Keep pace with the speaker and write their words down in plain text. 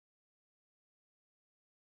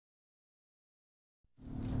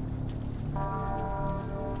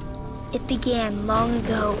It began long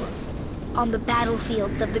ago, on the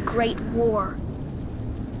battlefields of the Great War.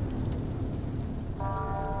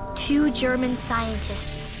 Two German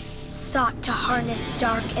scientists sought to harness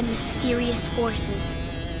dark and mysterious forces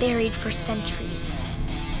buried for centuries.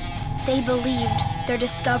 They believed their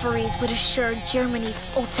discoveries would assure Germany's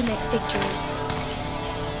ultimate victory.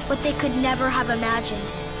 What they could never have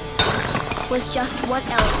imagined was just what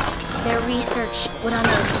else their research would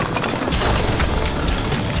unearth.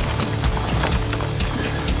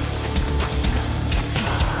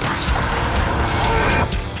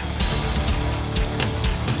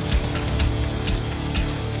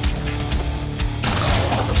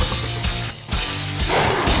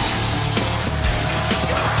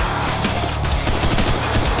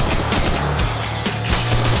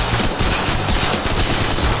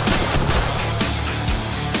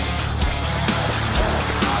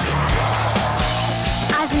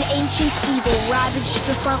 Ancient evil ravaged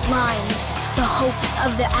the front lines. The hopes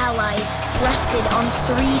of the Allies rested on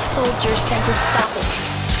 3 soldiers sent to stop it.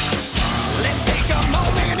 Let's take a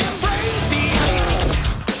moment and breathe the ice.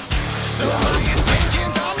 So my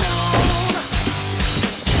intentions are known.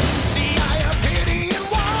 See, I have pity in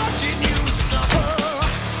watching you suffer.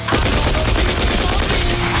 I know the feeling of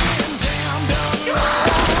being damned alone.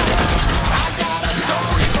 I got a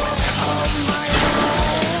storybook of my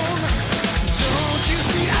own. Don't you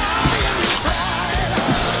see?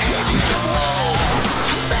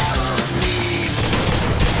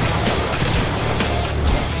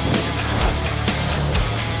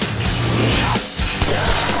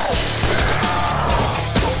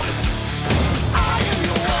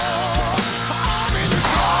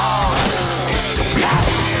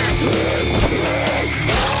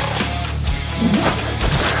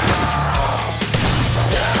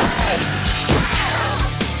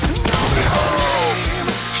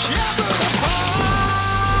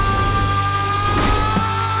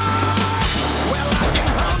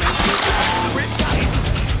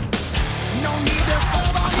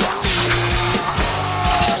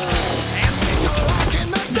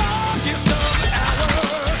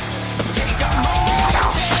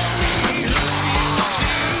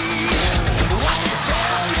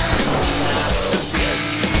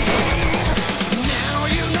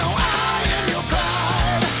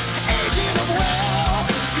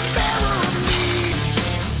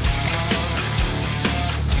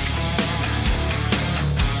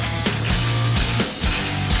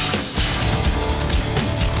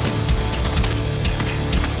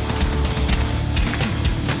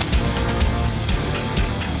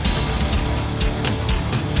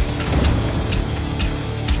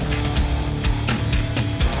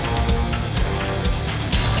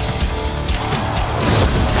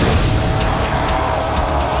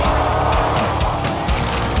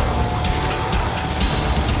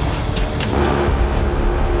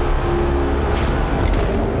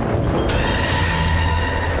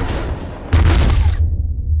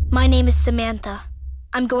 My name is Samantha.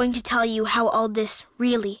 I'm going to tell you how all this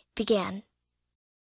really began.